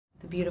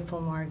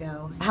beautiful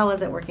Margot. How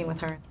was it working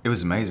with her? It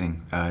was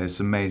amazing. It's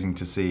amazing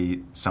to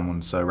see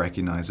someone so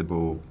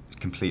recognizable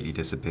completely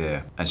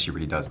disappear, and she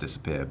really does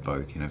disappear,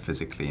 both, you know,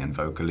 physically and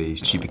vocally.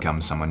 She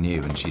becomes someone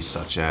new, and she's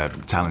such a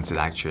talented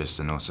actress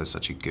and also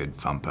such a good,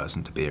 fun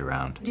person to be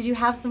around. Did you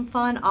have some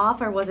fun off,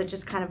 or was it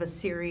just kind of a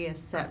serious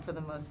set for the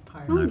most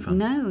part? No fun.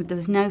 No, there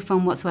was no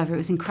fun whatsoever. It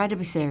was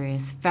incredibly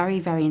serious, very,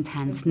 very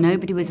intense.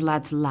 Nobody was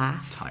allowed to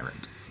laugh.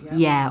 Tyrant.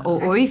 Yeah,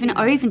 or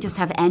even just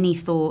have any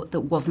thought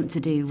that wasn't to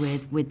do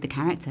with the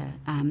character.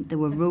 There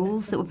were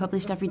rules that were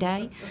published every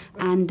day,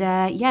 and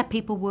yeah,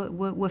 people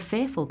were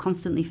fearful,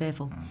 constantly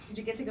fearful. Did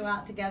you get to go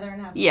out together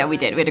and have some Yeah, fun? we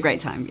did. We had a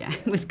great time. Yeah,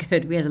 it was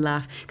good. We had a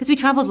laugh because we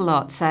travelled a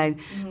lot. So,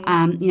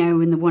 you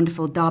know, in the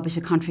wonderful Derbyshire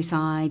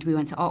countryside, we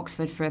went to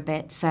Oxford for a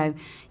bit. So,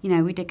 you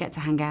know, we did get to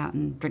hang out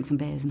and drink some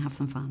beers and have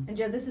some fun. And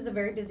Joe, this is a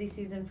very busy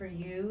season for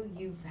you.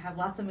 You have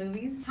lots of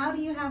movies.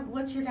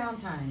 What's your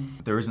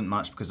downtime? There isn't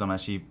much because I'm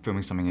actually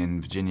filming something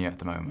in Virginia at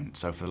the moment.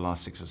 So for the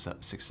last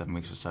 7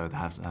 weeks or so, there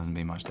hasn't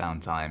been much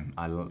downtime.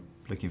 I'm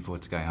looking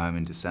forward to going home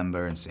in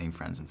December and seeing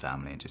friends and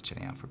family and just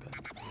chilling out for a bit.